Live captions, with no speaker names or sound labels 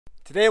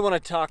Today I want to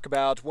talk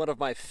about one of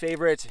my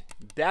favorite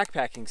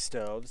backpacking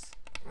stoves.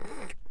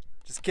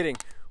 Just kidding,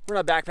 we're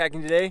not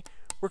backpacking today.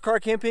 We're car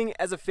camping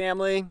as a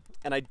family,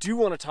 and I do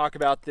want to talk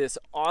about this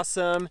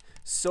awesome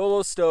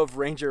Solo Stove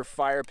Ranger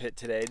fire pit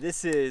today.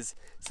 This is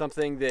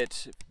something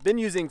that I've been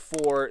using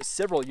for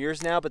several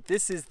years now, but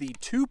this is the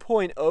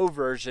 2.0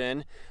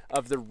 version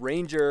of the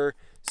Ranger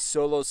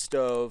Solo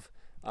Stove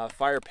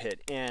fire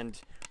pit,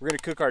 and we're going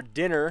to cook our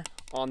dinner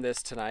on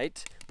this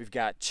tonight. We've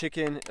got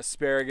chicken,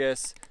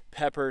 asparagus,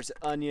 peppers,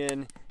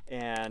 onion,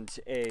 and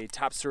a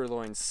top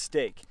sirloin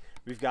steak.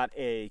 We've got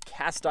a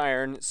cast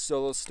iron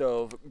Solo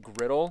Stove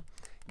griddle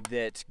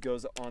that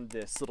goes on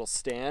this little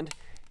stand,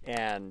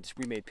 and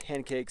we made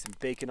pancakes and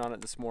bacon on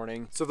it this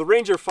morning. So the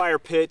Ranger fire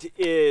pit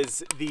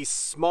is the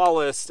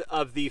smallest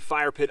of the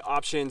fire pit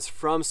options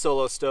from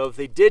Solo Stove.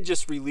 They did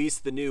just release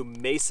the new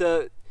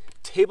Mesa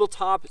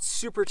tabletop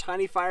super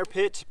tiny fire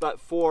pit, but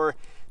for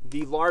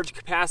the large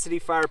capacity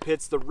fire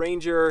pits, the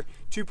Ranger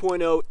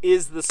 2.0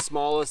 is the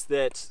smallest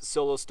that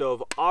Solo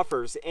Stove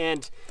offers.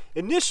 And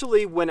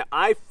initially, when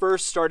I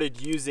first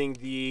started using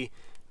the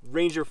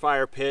Ranger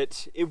fire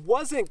pit, it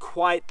wasn't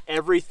quite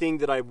everything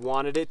that I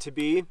wanted it to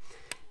be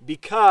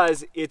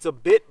because it's a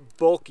bit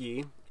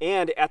bulky,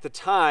 and at the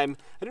time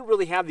I didn't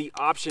really have the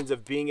options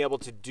of being able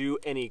to do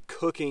any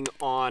cooking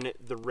on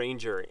the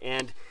Ranger.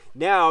 And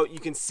now you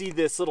can see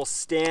this little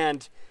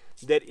stand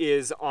that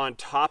is on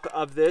top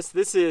of this.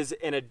 This is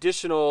an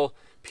additional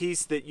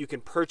piece that you can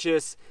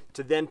purchase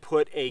to then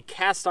put a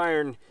cast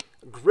iron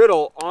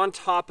griddle on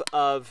top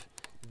of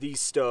the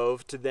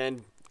stove to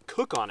then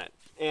cook on it.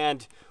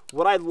 And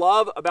what I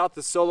love about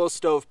the Solo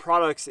Stove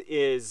products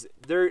is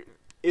they're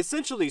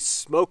essentially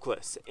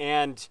smokeless.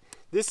 And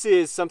this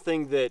is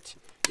something that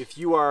if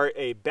you are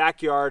a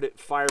backyard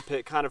fire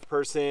pit kind of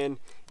person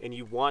and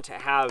you want to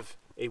have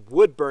a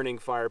wood burning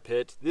fire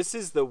pit, this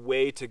is the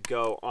way to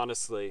go,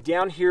 honestly.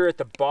 Down here at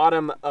the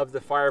bottom of the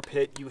fire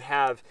pit, you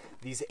have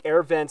these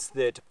air vents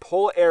that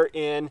pull air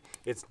in.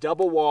 It's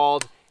double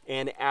walled,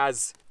 and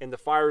the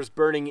fire is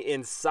burning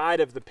inside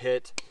of the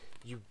pit,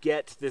 you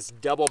get this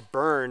double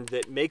burn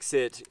that makes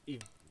it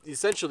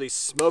essentially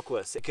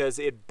smokeless because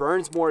it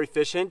burns more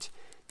efficient.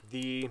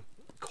 The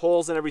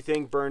coals and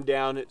everything burn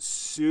down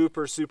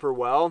super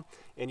well,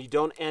 and you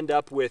don't end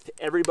up with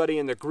everybody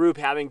in the group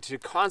having to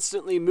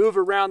constantly move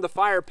around the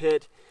fire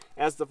pit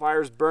as the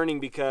fire is burning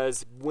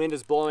because wind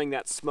is blowing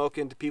that smoke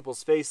into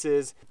people's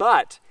faces.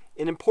 But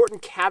an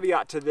important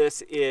caveat to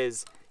this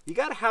is you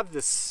got to have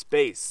the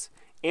space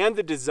and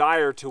the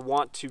desire to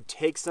want to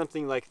take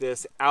something like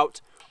this out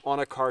on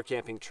a car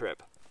camping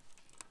trip.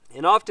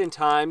 And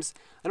oftentimes,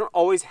 I don't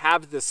always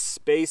have the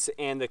space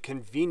and the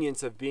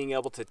convenience of being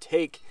able to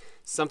take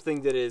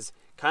something that is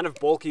kind of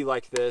bulky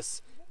like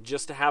this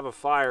just to have a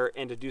fire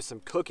and to do some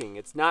cooking.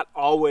 It's not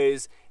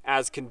always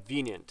as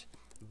convenient.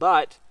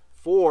 But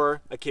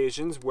for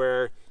occasions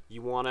where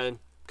you want to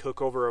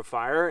cook over a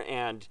fire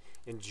and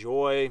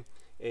enjoy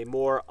a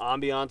more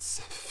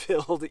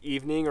ambiance-filled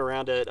evening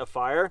around a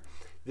fire,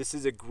 this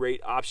is a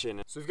great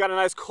option. So we've got a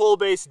nice coal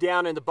base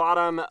down in the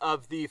bottom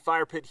of the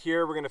fire pit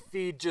here. We're gonna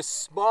feed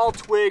just small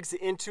twigs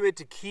into it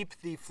to keep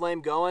the flame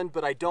going,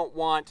 but I don't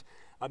want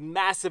a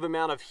massive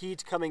amount of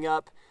heat coming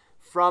up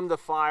from the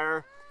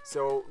fire.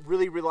 So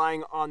really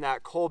relying on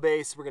that coal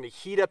base. We're gonna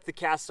heat up the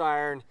cast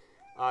iron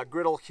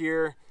griddle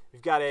here.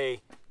 We've got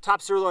a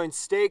top sirloin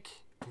steak,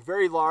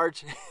 very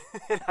large,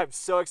 that I'm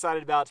so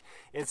excited about,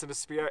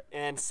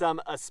 and some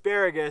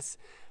asparagus.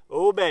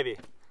 Oh baby,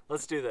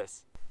 let's do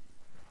this.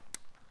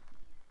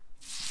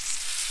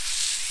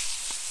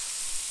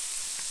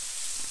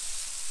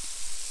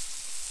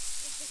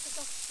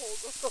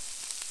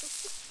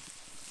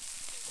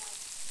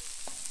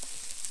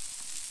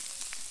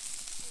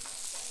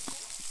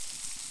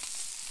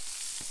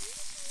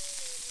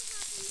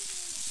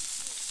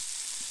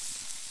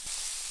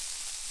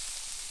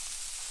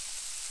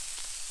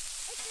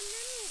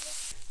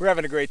 We're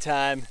having a great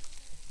time.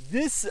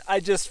 This I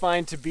just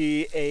find to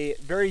be a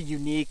very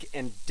unique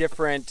and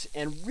different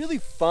and really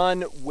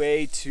fun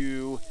way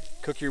to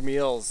cook your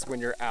meals when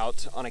you're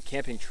out on a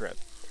camping trip.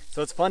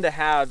 So it's fun to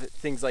have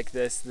things like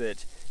this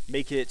that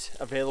make it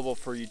available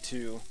for you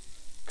to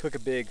cook a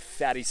big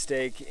fatty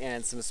steak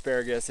and some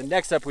asparagus. And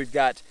next up we've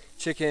got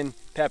chicken,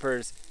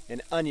 peppers,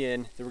 and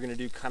onion that we're gonna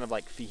do kind of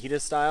like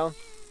fajita style.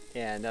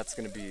 And that's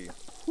gonna be,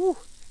 whew,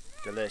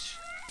 delish.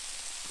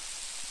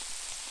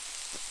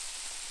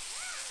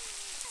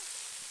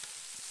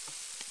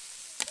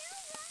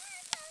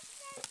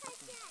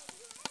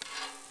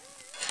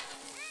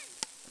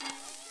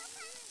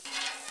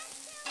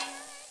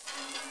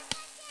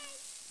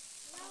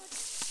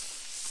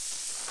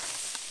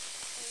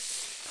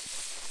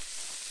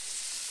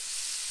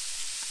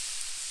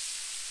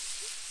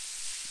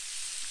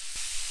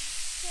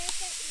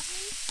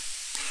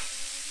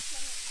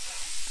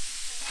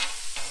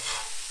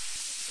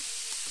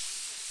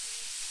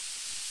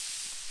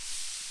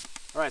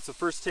 All right, so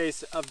first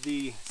taste of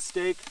the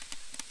steak.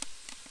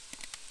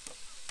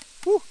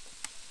 Whew,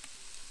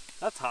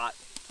 that's hot.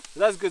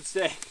 That's good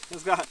steak.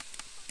 It's got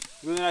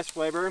really nice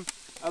flavor.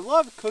 I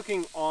love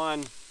cooking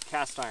on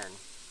cast iron.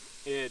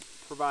 It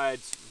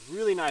provides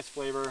really nice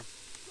flavor,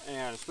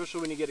 and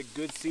especially when you get a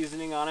good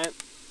seasoning on it.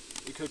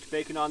 We cooked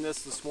bacon on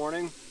this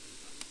morning.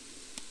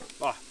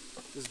 Oh,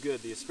 this is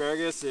good. The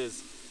asparagus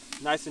is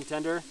nice and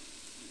tender.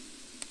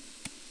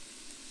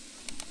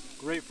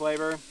 Great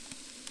flavor.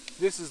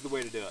 This is the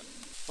way to do it.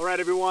 All right,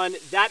 everyone,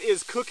 that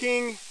is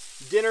cooking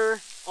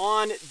dinner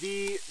on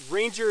the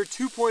Ranger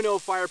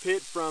 2.0 fire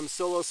pit from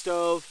Solo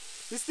Stove.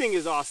 This thing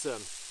is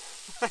awesome.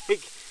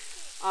 Like,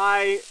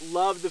 I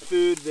love the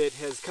food that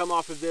has come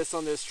off of this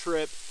on this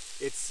trip.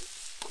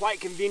 It's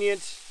quite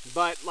convenient,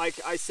 but like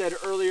I said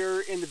earlier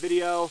in the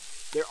video,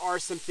 there are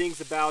some things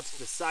about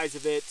the size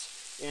of it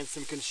and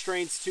some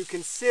constraints to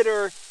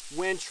consider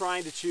when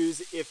trying to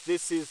choose if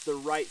this is the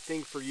right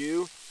thing for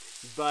you.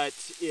 But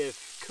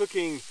if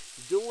cooking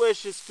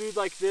delicious food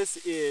like this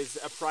is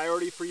a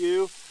priority for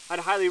you, I'd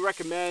highly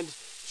recommend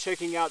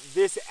checking out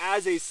this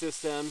as a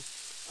system.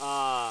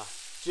 I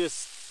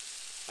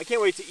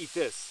can't wait to eat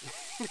this.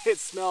 It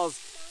smells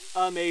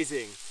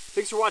amazing.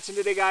 Thanks for watching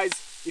today, guys.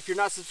 If you're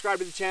not subscribed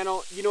to the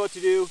channel, you know what to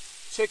do.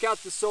 Check out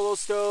the Solo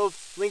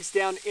Stove. Links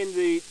down in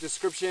the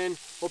description.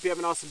 Hope you have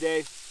an awesome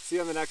day. See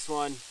you on the next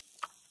one.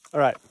 All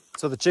right,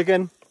 so the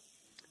chicken,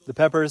 the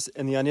peppers,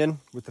 and the onion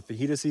with the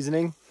fajita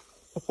seasoning.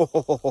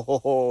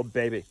 Oh,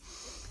 baby.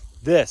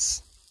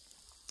 This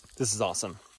is awesome.